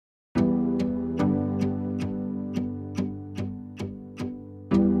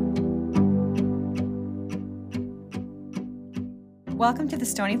Welcome to the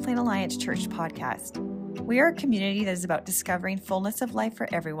Stony Plain Alliance Church podcast. We are a community that is about discovering fullness of life for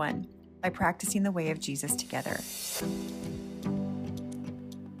everyone by practicing the way of Jesus together.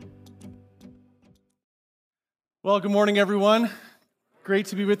 Well, good morning, everyone. Great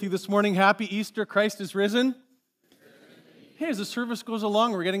to be with you this morning. Happy Easter. Christ is risen. Hey, as the service goes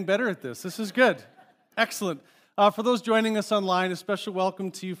along, we're getting better at this. This is good. Excellent. For those joining us online, a special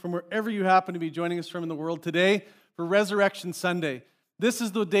welcome to you from wherever you happen to be joining us from in the world today for Resurrection Sunday. This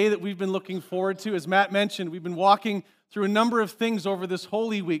is the day that we've been looking forward to. As Matt mentioned, we've been walking through a number of things over this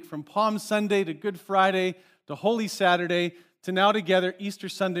Holy Week, from Palm Sunday to Good Friday to Holy Saturday to now together Easter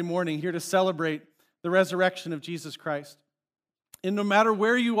Sunday morning, here to celebrate the resurrection of Jesus Christ. And no matter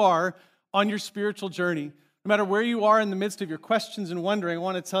where you are on your spiritual journey, no matter where you are in the midst of your questions and wondering, I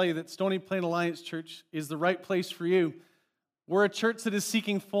want to tell you that Stony Plain Alliance Church is the right place for you. We're a church that is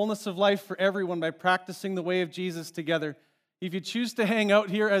seeking fullness of life for everyone by practicing the way of Jesus together. If you choose to hang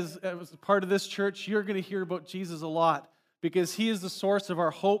out here as part of this church, you're going to hear about Jesus a lot because he is the source of our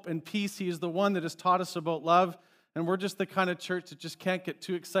hope and peace. He is the one that has taught us about love, and we're just the kind of church that just can't get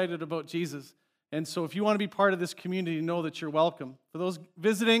too excited about Jesus. And so if you want to be part of this community, know that you're welcome. For those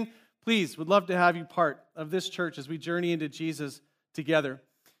visiting, please, would love to have you part of this church as we journey into Jesus together.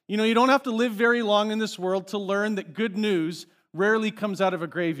 You know, you don't have to live very long in this world to learn that good news rarely comes out of a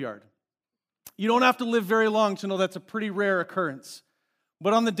graveyard. You don't have to live very long to know that's a pretty rare occurrence.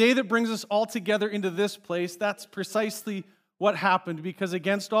 But on the day that brings us all together into this place, that's precisely what happened, because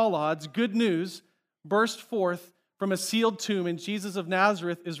against all odds, good news burst forth from a sealed tomb, and Jesus of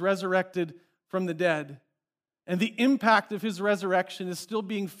Nazareth is resurrected from the dead. And the impact of his resurrection is still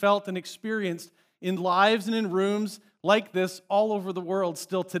being felt and experienced in lives and in rooms like this all over the world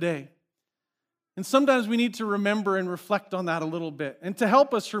still today. And sometimes we need to remember and reflect on that a little bit. And to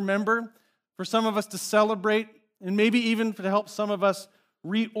help us remember, for some of us to celebrate, and maybe even to help some of us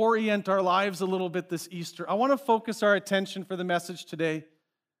reorient our lives a little bit this Easter, I want to focus our attention for the message today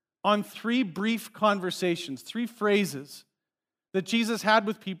on three brief conversations, three phrases that Jesus had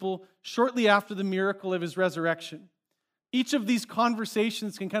with people shortly after the miracle of his resurrection. Each of these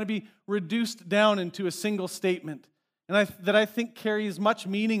conversations can kind of be reduced down into a single statement, and that I think carries much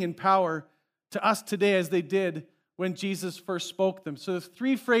meaning and power to us today as they did when Jesus first spoke them. So there's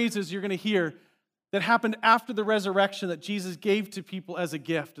three phrases you're going to hear that happened after the resurrection that Jesus gave to people as a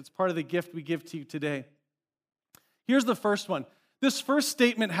gift. It's part of the gift we give to you today. Here's the first one. This first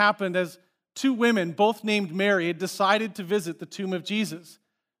statement happened as two women, both named Mary, had decided to visit the tomb of Jesus.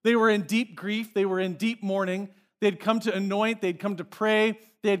 They were in deep grief. They were in deep mourning. They had come to anoint. They'd come to pray.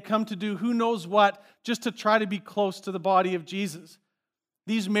 They had come to do who knows what just to try to be close to the body of Jesus.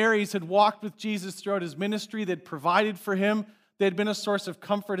 These Marys had walked with Jesus throughout his ministry. They'd provided for him. They had been a source of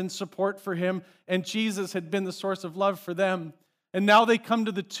comfort and support for him, and Jesus had been the source of love for them. And now they come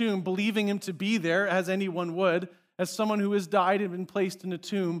to the tomb, believing him to be there, as anyone would, as someone who has died and been placed in a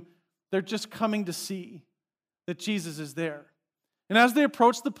tomb. They're just coming to see that Jesus is there. And as they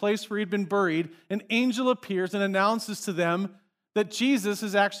approach the place where he'd been buried, an angel appears and announces to them that Jesus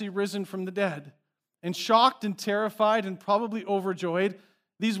is actually risen from the dead. And shocked and terrified and probably overjoyed,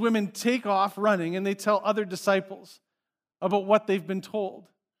 these women take off running, and they tell other disciples about what they've been told.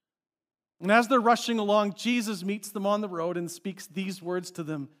 And as they're rushing along, Jesus meets them on the road and speaks these words to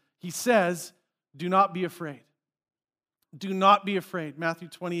them. He says, "Do not be afraid. Do not be afraid." Matthew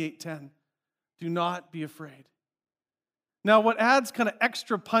 28:10. Do not be afraid. Now, what adds kind of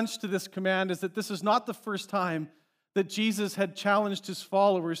extra punch to this command is that this is not the first time that Jesus had challenged his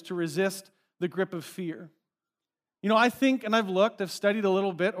followers to resist the grip of fear. You know, I think, and I've studied a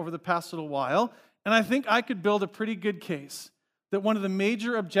little bit over the past little while, and I think I could build a pretty good case that one of the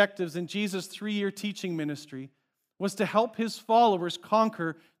major objectives in Jesus' 3-year teaching ministry was to help his followers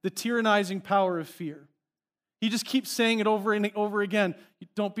conquer the tyrannizing power of fear. He just keeps saying it over and over again.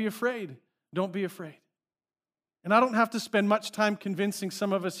 Don't be afraid. Don't be afraid. And I don't have to spend much time convincing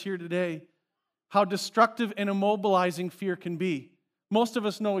some of us here today how destructive and immobilizing fear can be. Most of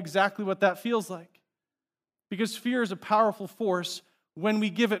us know exactly what that feels like. Because fear is a powerful force when we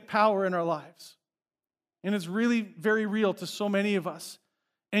give it power in our lives. And it's really very real to so many of us.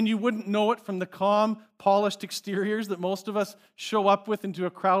 And you wouldn't know it from the calm, polished exteriors that most of us show up with into a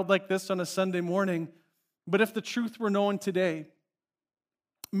crowd like this on a Sunday morning. But if the truth were known today,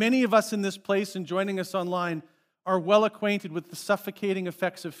 many of us in this place and joining us online are well acquainted with the suffocating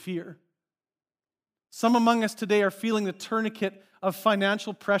effects of fear. Some among us today are feeling the tourniquet of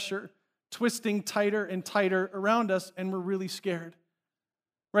financial pressure twisting tighter and tighter around us, and we're really scared.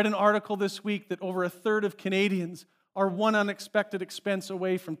 Read an article this week that over a third of Canadians are one unexpected expense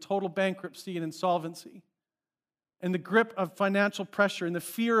away from total bankruptcy and insolvency. and the grip of financial pressure and the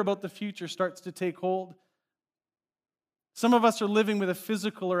fear about the future starts to take hold. Some of us are living with a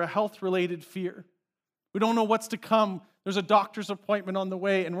physical or a health-related fear. We don't know what's to come. There's a doctor's appointment on the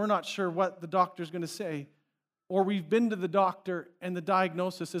way, and we're not sure what the doctor's going to say. Or we've been to the doctor, and the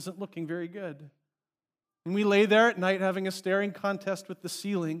diagnosis isn't looking very good. And we lay there at night having a staring contest with the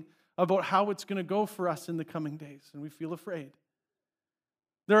ceiling about how it's going to go for us in the coming days, and we feel afraid.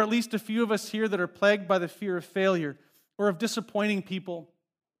 There are at least a few of us here that are plagued by the fear of failure, or of disappointing people,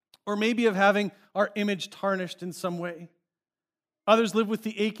 or maybe of having our image tarnished in some way. Others live with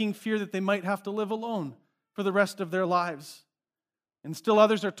the aching fear that they might have to live alone for the rest of their lives. And still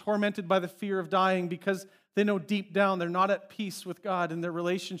others are tormented by the fear of dying because they know deep down they're not at peace with God in their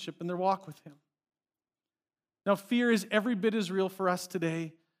relationship and their walk with Him. Now, fear is every bit as real for us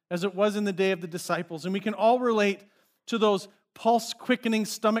today as it was in the day of the disciples. And we can all relate to those pulse-quickening,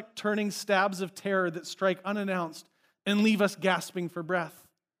 stomach-turning stabs of terror that strike unannounced and leave us gasping for breath.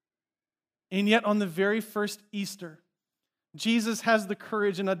 And yet, on the very first Easter, Jesus has the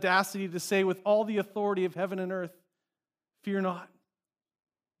courage and audacity to say with all the authority of heaven and earth, fear not.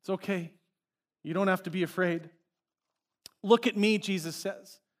 It's okay. You don't have to be afraid. Look at me, Jesus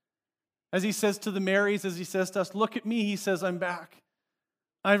says. As He says to the Marys, as He says to us, look at me, He says, I'm back.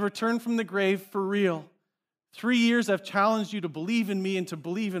 I've returned from the grave for real. 3 years I've challenged you to believe in me and to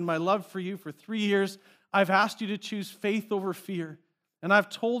believe in my love for you. For 3 years I've asked you to choose faith over fear. And I've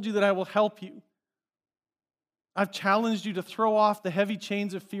told you that I will help you. I've challenged you to throw off the heavy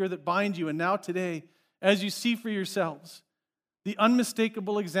chains of fear that bind you. And now today, as you see for yourselves, the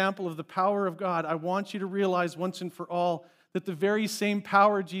unmistakable example of the power of God, I want you to realize once and for all that the very same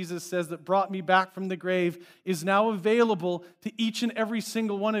power, Jesus says, that brought me back from the grave is now available to each and every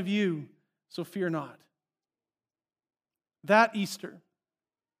single one of you. So fear not. That Easter,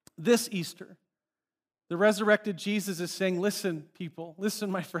 this Easter, the resurrected Jesus is saying, listen, people,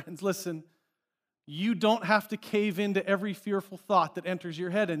 listen, my friends, listen. You don't have to cave into every fearful thought that enters your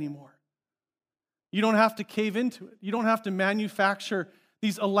head anymore. You don't have to cave into it. You don't have to manufacture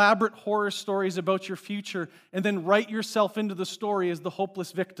these elaborate horror stories about your future and then write yourself into the story as the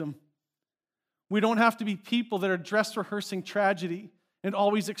hopeless victim. We don't have to be people that are dress rehearsing tragedy and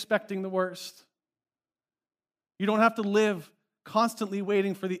always expecting the worst. You don't have to live constantly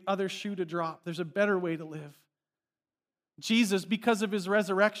waiting for the other shoe to drop. There's a better way to live. Jesus, because of His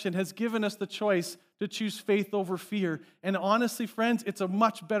resurrection, has given us the choice to choose faith over fear. And honestly, friends, it's a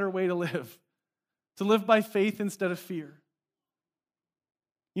much better way to live by faith instead of fear.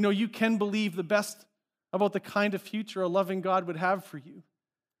 You know, you can believe the best about the kind of future a loving God would have for you.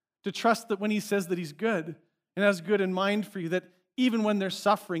 To trust that when He says that He's good and has good in mind for you, that even when there's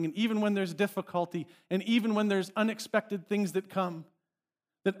suffering and even when there's difficulty and even when there's unexpected things that come,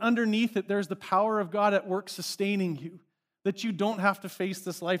 that underneath it there's the power of God at work sustaining you, that you don't have to face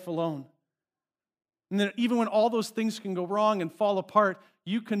this life alone. And that even when all those things can go wrong and fall apart,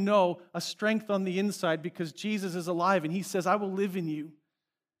 you can know a strength on the inside because Jesus is alive and He says, I will live in you.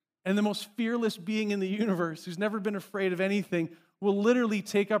 And the most fearless being in the universe, who's never been afraid of anything, will literally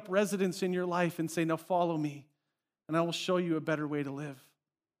take up residence in your life and say, now follow me, and I will show you a better way to live.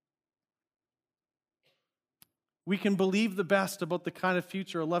 We can believe the best about the kind of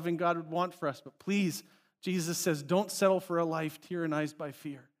future a loving God would want for us, but please, Jesus says, don't settle for a life tyrannized by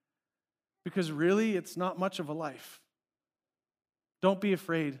fear. Because really, it's not much of a life. Don't be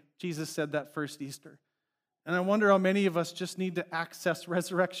afraid. Jesus said that first Easter. And I wonder how many of us just need to access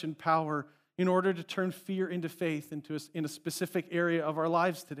resurrection power in order to turn fear into faith in a specific area of our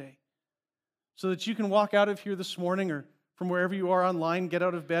lives today. So that you can walk out of here this morning or from wherever you are online, get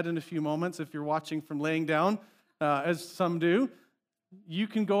out of bed in a few moments if you're watching from laying down, as some do. You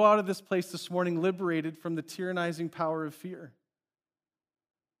can go out of this place this morning liberated from the tyrannizing power of fear.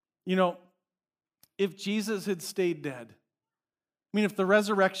 You know, if Jesus had stayed dead, if the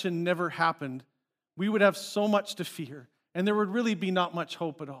resurrection never happened, we would have so much to fear, and there would really be not much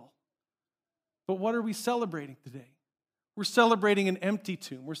hope at all. But what are we celebrating today? We're celebrating an empty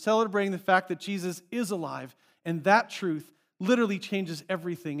tomb. We're celebrating the fact that Jesus is alive, and that truth literally changes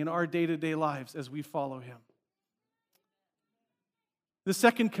everything in our day-to-day lives as we follow Him. The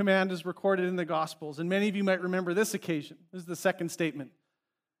second command is recorded in the Gospels, and many of you might remember this occasion. This is the second statement.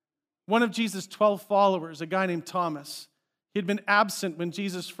 One of Jesus' 12 followers, a guy named Thomas, he had been absent when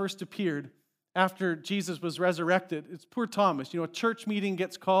Jesus first appeared after Jesus was resurrected. It's poor Thomas. A church meeting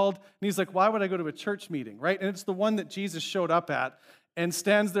gets called, and he's like, why would I go to a church meeting, right? And it's the one that Jesus showed up at and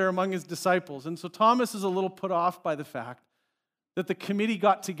stands there among His disciples. And so Thomas is a little put off by the fact that the committee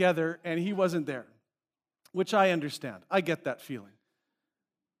got together and he wasn't there, which I understand. I get that feeling.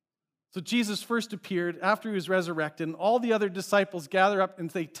 So Jesus first appeared after he was resurrected, and all the other disciples gather up and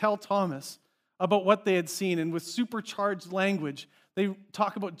they tell Thomas about what they had seen. And with supercharged language, they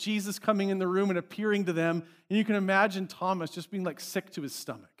talk about Jesus coming in the room and appearing to them. And you can imagine Thomas just being like sick to his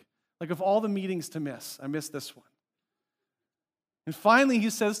stomach. Like, of all the meetings to miss, I missed this one. And finally,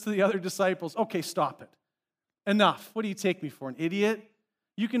 he says to the other disciples, okay, stop it. Enough. What do you take me for, an idiot?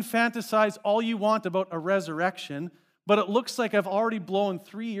 You can fantasize all you want about a resurrection, but it looks like I've already blown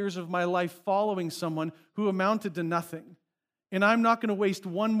 3 years of my life following someone who amounted to nothing. And I'm not going to waste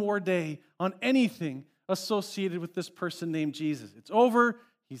one more day on anything associated with this person named Jesus. It's over.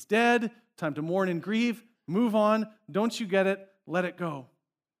 He's dead. Time to mourn and grieve. Move on. Don't you get it? Let it go.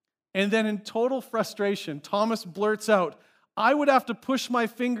 And then in total frustration, Thomas blurts out, I would have to push my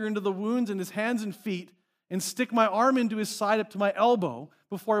finger into the wounds in his hands and feet and stick my arm into his side up to my elbow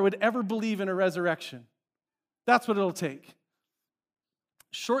before I would ever believe in a resurrection. That's what it'll take.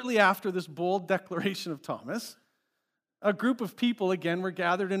 Shortly after this bold declaration of Thomas, a group of people again were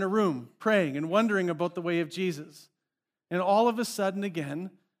gathered in a room, praying and wondering about the way of Jesus. And all of a sudden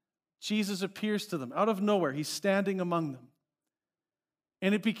again, Jesus appears to them out of nowhere. He's standing among them.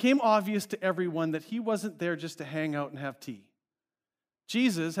 And it became obvious to everyone that he wasn't there just to hang out and have tea.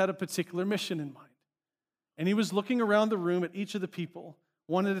 Jesus had a particular mission in mind. And he was looking around the room at each of the people,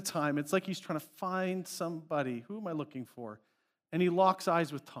 one at a time. It's like he's trying to find somebody. Who am I looking for? And he locks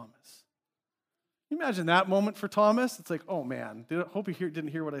eyes with Thomas. Can you imagine that moment for Thomas? It's like, oh man, I hope you didn't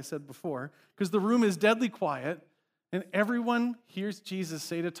hear what I said before. Because the room is deadly quiet, and everyone hears Jesus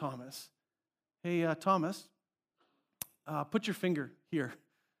say to Thomas, hey, Thomas, put your finger here.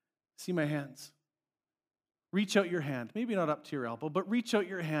 See my hands. Reach out your hand. Maybe not up to your elbow, but reach out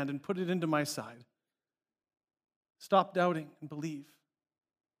your hand and put it into my side. Stop doubting and believe.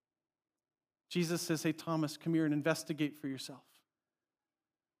 Jesus says, hey, Thomas, come here and investigate for yourself.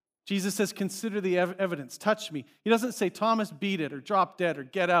 Jesus says, consider the evidence. Touch me. He doesn't say, Thomas, beat it or drop dead or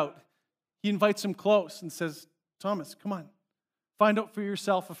get out. He invites him close and says, Thomas, come on. Find out for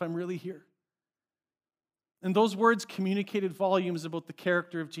yourself if I'm really here. And those words communicated volumes about the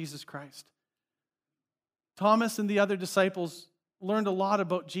character of Jesus Christ. Thomas and the other disciples learned a lot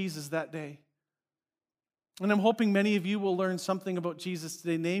about Jesus that day. And I'm hoping many of you will learn something about Jesus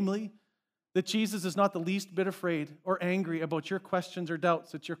today, namely, that Jesus is not the least bit afraid or angry about your questions or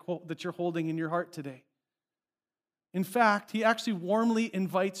doubts that you're holding in your heart today. In fact, he actually warmly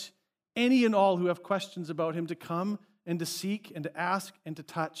invites any and all who have questions about him to come and to seek and to ask and to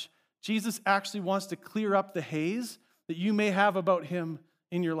touch. Jesus actually wants to clear up the haze that you may have about him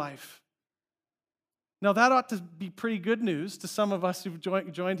in your life. Now, that ought to be pretty good news to some of us who've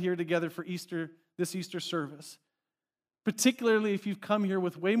joined here together for Easter, this Easter service, particularly if you've come here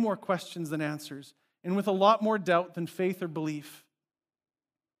with way more questions than answers and with a lot more doubt than faith or belief.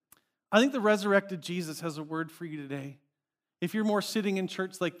 I think the resurrected Jesus has a word for you today. If you're more sitting in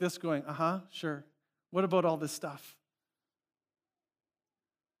church like this going, sure, what about all this stuff?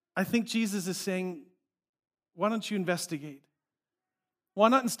 I think Jesus is saying, why don't you investigate? Why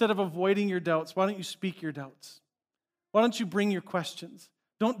not, instead of avoiding your doubts, why don't you speak your doubts? Why don't you bring your questions?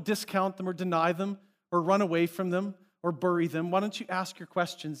 Don't discount them or deny them or run away from them or bury them. Why don't you ask your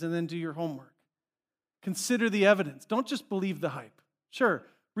questions and then do your homework? Consider the evidence. Don't just believe the hype. Sure,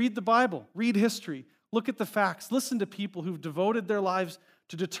 read the Bible, read history, look at the facts, listen to people who've devoted their lives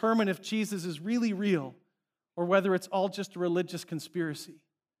to determine if Jesus is really real or whether it's all just a religious conspiracy.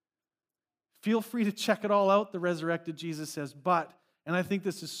 Feel free to check it all out, the resurrected Jesus says, but, and I think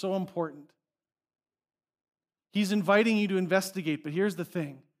this is so important, he's inviting you to investigate, but here's the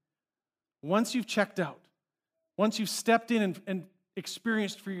thing. Once you've checked out, once you've stepped in and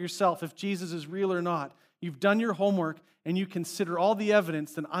experienced for yourself if Jesus is real or not, you've done your homework and you consider all the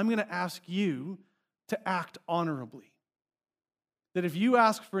evidence, then I'm going to ask you to act honorably. That if you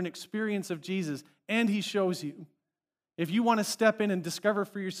ask for an experience of Jesus and he shows you, if you want to step in and discover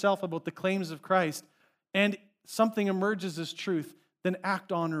for yourself about the claims of Christ and something emerges as truth, then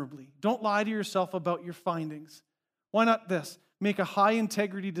act honorably. Don't lie to yourself about your findings. Why not this? Make a high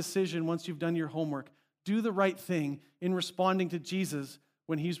integrity decision once you've done your homework. Do the right thing in responding to Jesus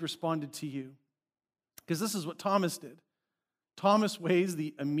when he's responded to you. Because this is what Thomas did. Thomas weighs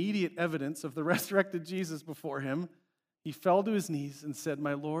the immediate evidence of the resurrected Jesus before him. He fell to his knees and said,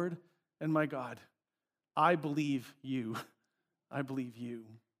 my Lord and my God, I believe you. I believe you.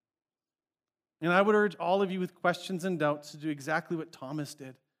 And I would urge all of you with questions and doubts to do exactly what Thomas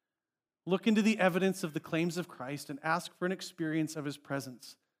did. Look into the evidence of the claims of Christ and ask for an experience of his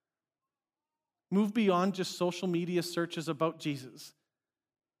presence. Move beyond just social media searches about Jesus.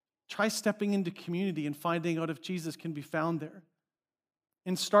 Try stepping into community and finding out if Jesus can be found there.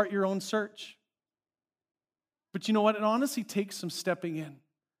 and start your own search. But you know what? It honestly takes some stepping in.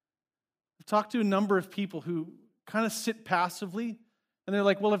 I've talked to a number of people who kind of sit passively, and they're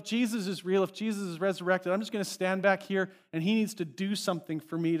like, well, if Jesus is real, if Jesus is resurrected, I'm just going to stand back here, and he needs to do something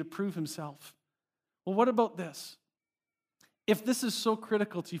for me to prove himself. Well, what about this? If this is so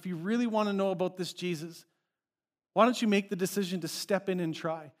critical to you, if you really want to know about this Jesus, why don't you make the decision to step in and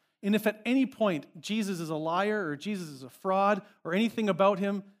try? And if at any point Jesus is a liar or Jesus is a fraud or anything about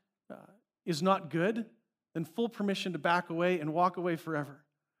him is not good, then full permission to back away and walk away forever.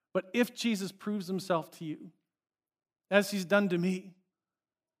 But if Jesus proves himself to you, as he's done to me,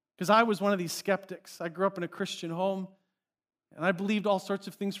 because I was one of these skeptics. I grew up in a Christian home, and I believed all sorts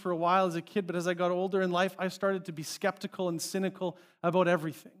of things for a while as a kid, but as I got older in life, I started to be skeptical and cynical about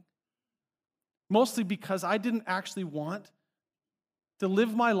everything. Mostly because I didn't actually want to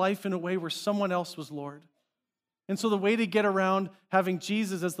live my life in a way where someone else was Lord. And so the way to get around having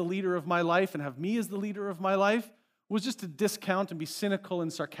Jesus as the leader of my life and have me as the leader of my life was just to discount and be cynical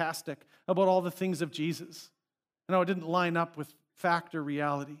and sarcastic about all the things of Jesus. And how it didn't line up with fact or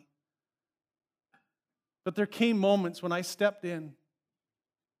reality. But there came moments when I stepped in,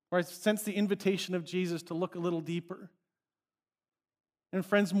 where I sensed the invitation of Jesus to look a little deeper. And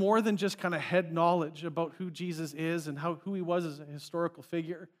friends, more than just kind of head knowledge about who Jesus is and who he was as a historical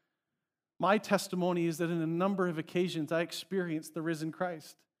figure, my testimony is that in a number of occasions I experienced the risen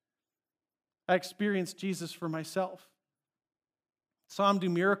Christ. I experienced Jesus for myself. Saw him do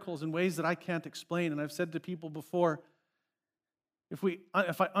miracles in ways that I can't explain. And I've said to people before,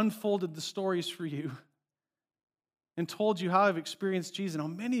 if I unfolded the stories for you and told you how I've experienced Jesus and how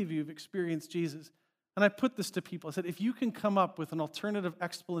many of you have experienced Jesus, and I put this to people, I said, if you can come up with an alternative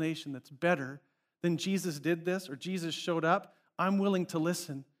explanation that's better than Jesus did this or Jesus showed up, I'm willing to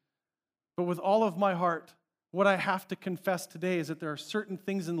listen. But with all of my heart, what I have to confess today is that there are certain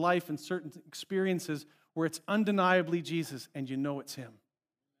things in life and certain experiences where it's undeniably Jesus and you know it's him.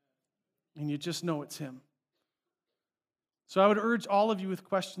 And you just know it's him. So I would urge all of you with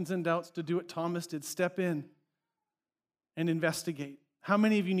questions and doubts to do what Thomas did. Step in and investigate. How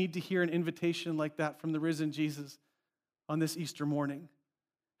many of you need to hear an invitation like that from the risen Jesus on this Easter morning?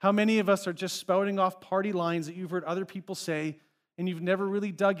 How many of us are just spouting off party lines that you've heard other people say and you've never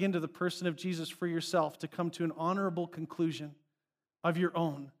really dug into the person of Jesus for yourself to come to an honorable conclusion of your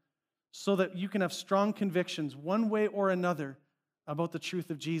own so that you can have strong convictions one way or another about the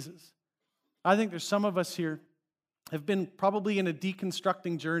truth of Jesus? I think there's some of us here have been probably in a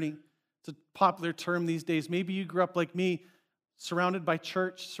deconstructing journey. It's a popular term these days. Maybe you grew up like me, surrounded by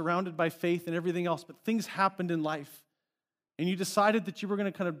church, surrounded by faith and everything else, but things happened in life. And you decided that you were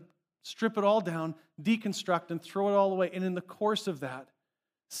going to kind of strip it all down, deconstruct, and throw it all away. And in the course of that,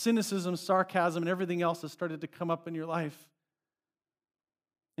 cynicism, sarcasm, and everything else has started to come up in your life.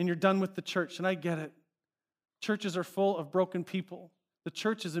 And you're done with the church, and I get it. Churches are full of broken people. The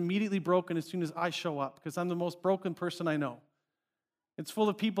church is immediately broken as soon as I show up because I'm the most broken person I know. It's full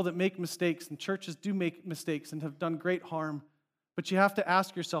of people that make mistakes, and churches do make mistakes and have done great harm. But you have to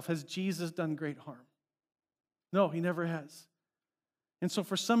ask yourself, has Jesus done great harm? No, he never has. And so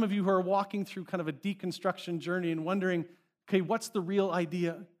for some of you who are walking through kind of a deconstruction journey and wondering, okay, what's the real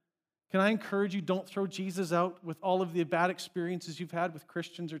idea? Can I encourage you, don't throw Jesus out with all of the bad experiences you've had with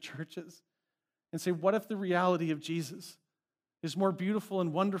Christians or churches. And say, what if the reality of Jesus is more beautiful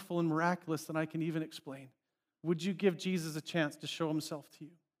and wonderful and miraculous than I can even explain? Would you give Jesus a chance to show himself to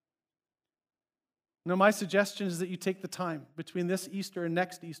you? Now, my suggestion is that you take the time between this Easter and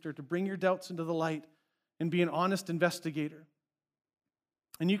next Easter to bring your doubts into the light and be an honest investigator.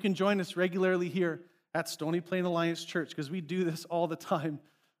 And you can join us regularly here at Stony Plain Alliance Church because we do this all the time.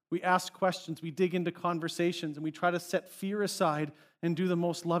 We ask questions, we dig into conversations, and we try to set fear aside and do the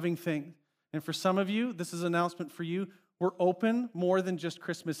most loving thing. And for some of you, this is an announcement for you. We're open more than just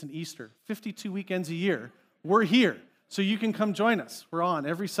Christmas and Easter. 52 weekends a year. We're here, so you can come join us. We're on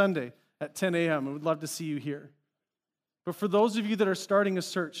every Sunday at 10 a.m. I would love to see you here. But for those of you that are starting a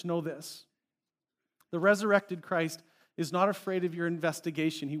search, know this. The resurrected Christ is not afraid of your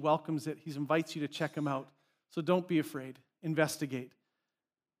investigation. He welcomes it. He invites you to check him out. So don't be afraid. Investigate.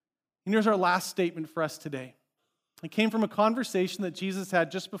 And here's our last statement for us today. It came from a conversation that Jesus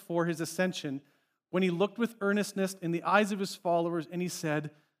had just before his ascension when he looked with earnestness in the eyes of his followers and he said,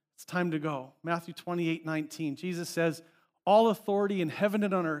 it's time to go. Matthew 28:19. Jesus says, all authority in heaven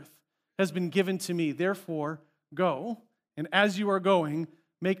and on earth has been given to me. Therefore, go, and as you are going,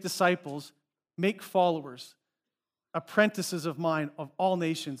 make disciples, make followers, apprentices of mine of all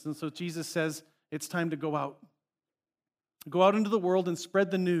nations. And so Jesus says, it's time to go out. Go out into the world and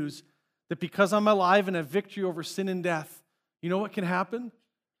spread the news that because I'm alive and have victory over sin and death, you know what can happen?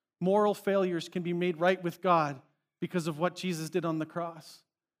 Moral failures can be made right with God because of what Jesus did on the cross.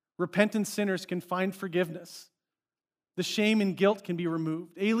 Repentant sinners can find forgiveness. The shame and guilt can be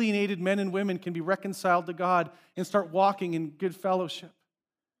removed. Alienated men and women can be reconciled to God and start walking in good fellowship.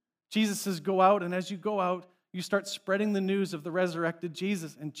 Jesus says, go out, and as you go out, you start spreading the news of the resurrected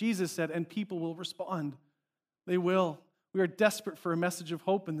Jesus. And Jesus said, and people will respond. They will. We are desperate for a message of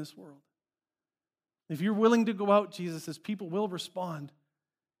hope in this world. If you're willing to go out, Jesus says, people will respond.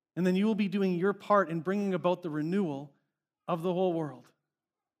 And then you will be doing your part in bringing about the renewal of the whole world.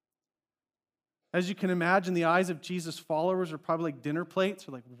 As you can imagine, the eyes of Jesus' followers are probably like dinner plates.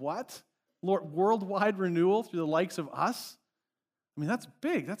 They're like, what? Lord, worldwide renewal through the likes of us? I mean, that's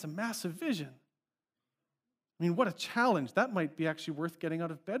big. That's a massive vision. I mean, what a challenge. That might be actually worth getting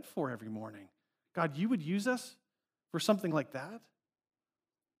out of bed for every morning. God, you would use us for something like that?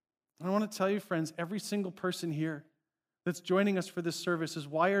 And I want to tell you, friends, every single person here that's joining us for this service is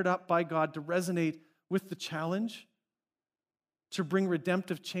wired up by God to resonate with the challenge to bring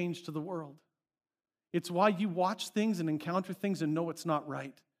redemptive change to the world. It's why you watch things and encounter things and know it's not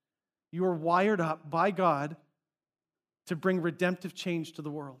right. You are wired up by God to bring redemptive change to the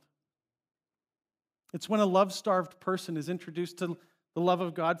world. It's when a love-starved person is introduced to the love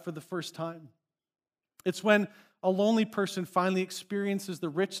of God for the first time. It's when a lonely person finally experiences the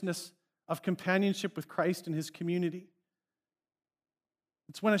richness of companionship with Christ and his community.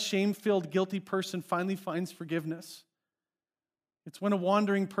 It's when a shame-filled, guilty person finally finds forgiveness. It's when a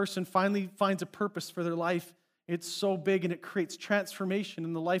wandering person finally finds a purpose for their life. It's so big and it creates transformation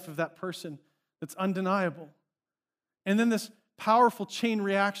in the life of that person that's undeniable. And then this powerful chain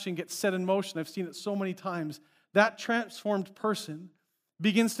reaction gets set in motion. I've seen it so many times. That transformed person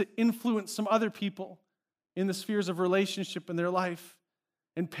begins to influence some other people in the spheres of relationship in their life.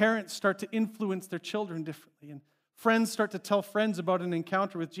 And parents start to influence their children differently. And friends start to tell friends about an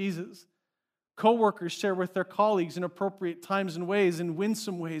encounter with Jesus. Coworkers share with their colleagues in appropriate times and ways, in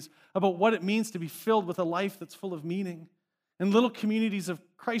winsome ways, about what it means to be filled with a life that's full of meaning. And little communities of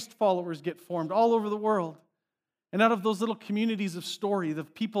Christ followers get formed all over the world. And out of those little communities of story, the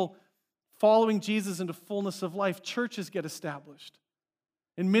people following Jesus into fullness of life, churches get established.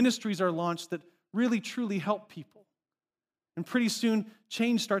 And ministries are launched that really, truly help people. And pretty soon,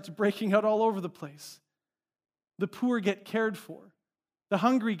 change starts breaking out all over the place. The poor get cared for. The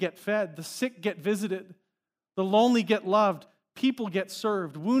hungry get fed. The sick get visited. The lonely get loved. People get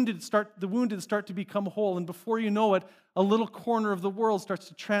served. The wounded start to become whole. And before you know it, a little corner of the world starts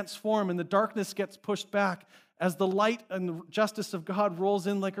to transform and the darkness gets pushed back as the light and the justice of God rolls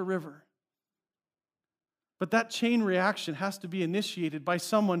in like a river. But that chain reaction has to be initiated by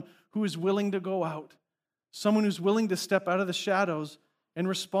someone who is willing to go out. Someone who's willing to step out of the shadows and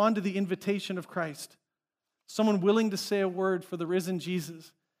respond to the invitation of Christ. Someone willing to say a word for the risen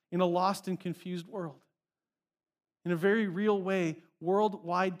Jesus in a lost and confused world. In a very real way,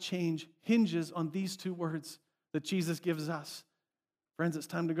 worldwide change hinges on these two words that Jesus gives us. Friends, it's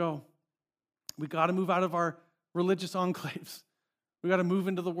time to go. We got to move out of our religious enclaves. We got to move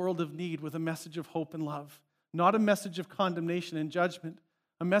into the world of need with a message of hope and love. Not a message of condemnation and judgment,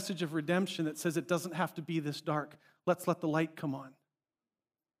 a message of redemption that says it doesn't have to be this dark. Let's let the light come on.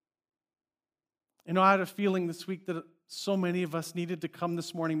 You know, I had a feeling this week that so many of us needed to come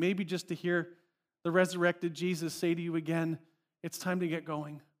this morning, maybe just to hear the resurrected Jesus say to you again, it's time to get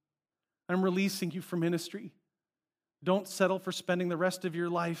going. I'm releasing you for ministry. Don't settle for spending the rest of your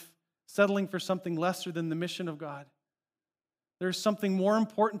life settling for something lesser than the mission of God. There's something more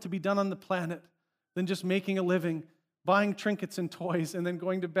important to be done on the planet than just making a living, buying trinkets and toys, and then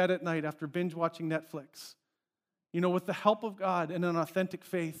going to bed at night after binge watching Netflix. You know, with the help of God and an authentic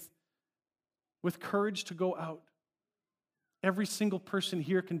faith, with courage to go out, every single person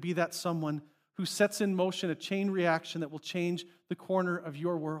here can be that someone who sets in motion a chain reaction that will change the corner of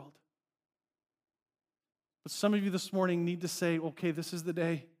your world. But some of you this morning need to say, okay, this is the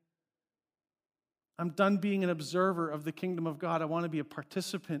day. I'm done being an observer of the kingdom of God. I want to be a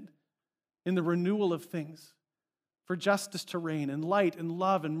participant in the renewal of things, for justice to reign, and light, and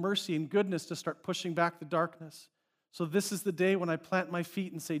love, and mercy, and goodness to start pushing back the darkness. So this is the day when I plant my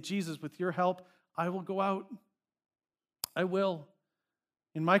feet and say, Jesus, with your help, I will go out. I will.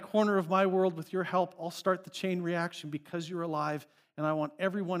 In my corner of my world, with your help, I'll start the chain reaction because you're alive, and I want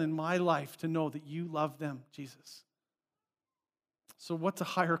everyone in my life to know that you love them, Jesus. So what's a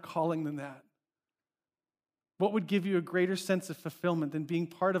higher calling than that? What would give you a greater sense of fulfillment than being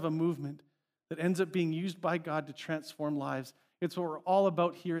part of a movement that ends up being used by God to transform lives? It's what we're all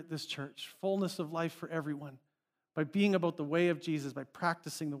about here at this church, fullness of life for everyone, by being about the way of Jesus, by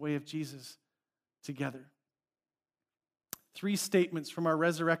practicing the way of Jesus together. 3 statements from our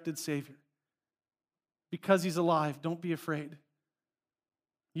resurrected Savior. Because he's alive, don't be afraid.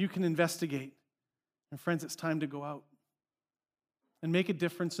 You can investigate. And friends, it's time to go out and make a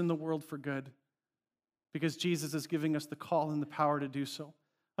difference in the world for good, because Jesus is giving us the call and the power to do so.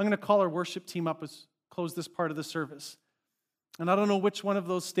 I'm going to call our worship team up as close this part of the service. And I don't know which one of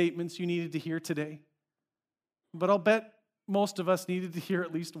those statements you needed to hear today, but I'll bet most of us needed to hear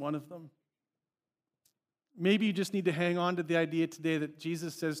at least one of them. Maybe you just need to hang on to the idea today that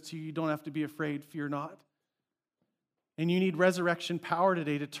Jesus says to you, you don't have to be afraid, fear not. And you need resurrection power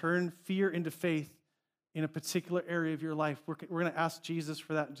today to turn fear into faith in a particular area of your life. We're going to ask Jesus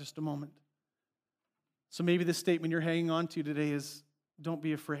for that in just a moment. So maybe the statement you're hanging on to today is, don't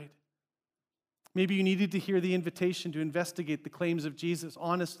be afraid. Maybe you needed to hear the invitation to investigate the claims of Jesus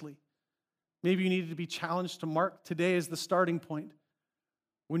honestly. Maybe you needed to be challenged to mark today as the starting point,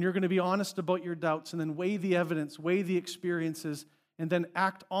 when you're going to be honest about your doubts and then weigh the evidence, weigh the experiences, and then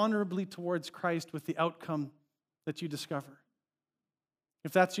act honorably towards Christ with the outcome that you discover.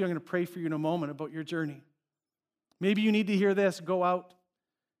 If that's you, I'm going to pray for you in a moment about your journey. Maybe you need to hear this, go out,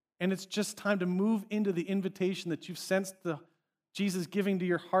 and it's just time to move into the invitation that you've sensed Jesus giving to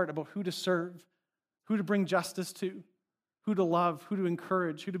your heart about who to serve, who to bring justice to, who to love, who to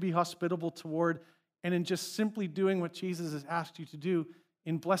encourage, who to be hospitable toward, and in just simply doing what Jesus has asked you to do,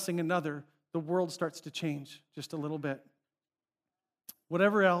 in blessing another, the world starts to change just a little bit.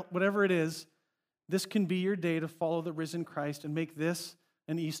 Whatever it is, this can be your day to follow the risen Christ and make this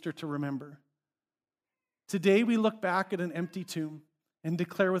an Easter to remember. Today we look back at an empty tomb and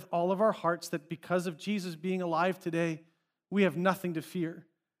declare with all of our hearts that because of Jesus being alive today, we have nothing to fear.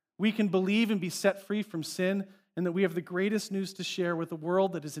 We can believe and be set free from sin, and that we have the greatest news to share with a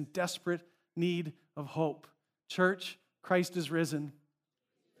world that is in desperate need of hope. Church, Christ is risen.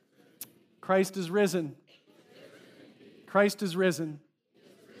 Christ is risen. Christ is risen.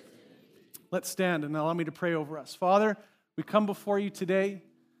 Let's stand and allow me to pray over us. Father, we come before you today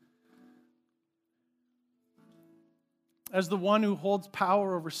as the one who holds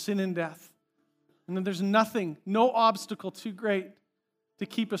power over sin and death. And that there's nothing, no obstacle too great to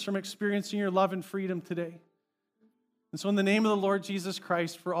keep us from experiencing your love and freedom today. And so in the name of the Lord Jesus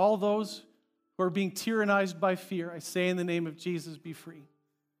Christ, for all those who are being tyrannized by fear, I say in the name of Jesus, be free.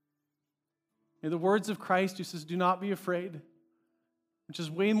 May the words of Christ who says, do not be afraid, which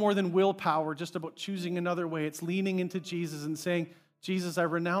is way more than willpower, just about choosing another way. It's leaning into Jesus and saying, Jesus, I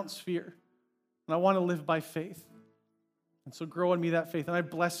renounce fear, and I want to live by faith. And so grow in me that faith. And I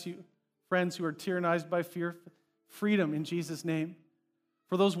bless you, friends who are tyrannized by fear, freedom in Jesus' name.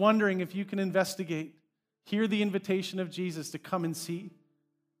 For those wondering if you can investigate, hear the invitation of Jesus to come and see,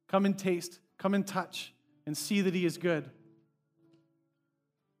 come and taste, come and touch, and see that he is good.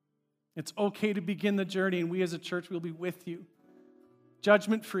 It's okay to begin the journey, and we as a church will be with you.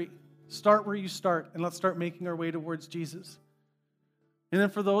 Judgment-free. Start where you start, and let's start making our way towards Jesus. And then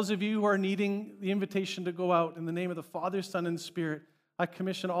for those of you who are needing the invitation to go out, in the name of the Father, Son, and Spirit, I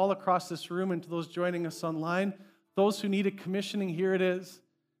commission all across this room and to those joining us online, those who need a commissioning, here it is.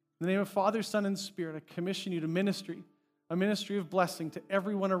 In the name of Father, Son, and Spirit, I commission you to ministry, a ministry of blessing to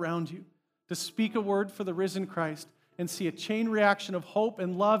everyone around you, to speak a word for the risen Christ, and see a chain reaction of hope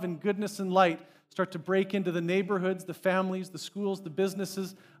and love and goodness and light start to break into the neighborhoods, the families, the schools, the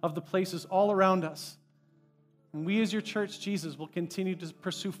businesses of the places all around us. And we as your church, Jesus, will continue to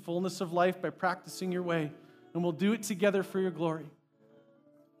pursue fullness of life by practicing your way, and we'll do it together for your glory.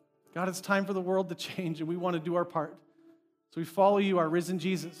 God, it's time for the world to change, and we want to do our part. So we follow you, our risen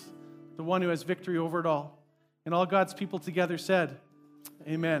Jesus, the one who has victory over it all. And all God's people together said,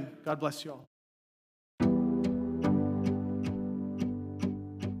 amen. God bless you all.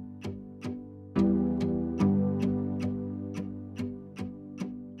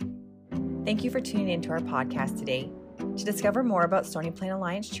 Thank you for tuning into our podcast today. To discover more about Stony Plain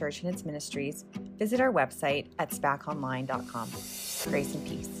Alliance Church and its ministries, visit our website at spaconline.com. Grace and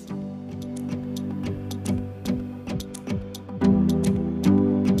peace.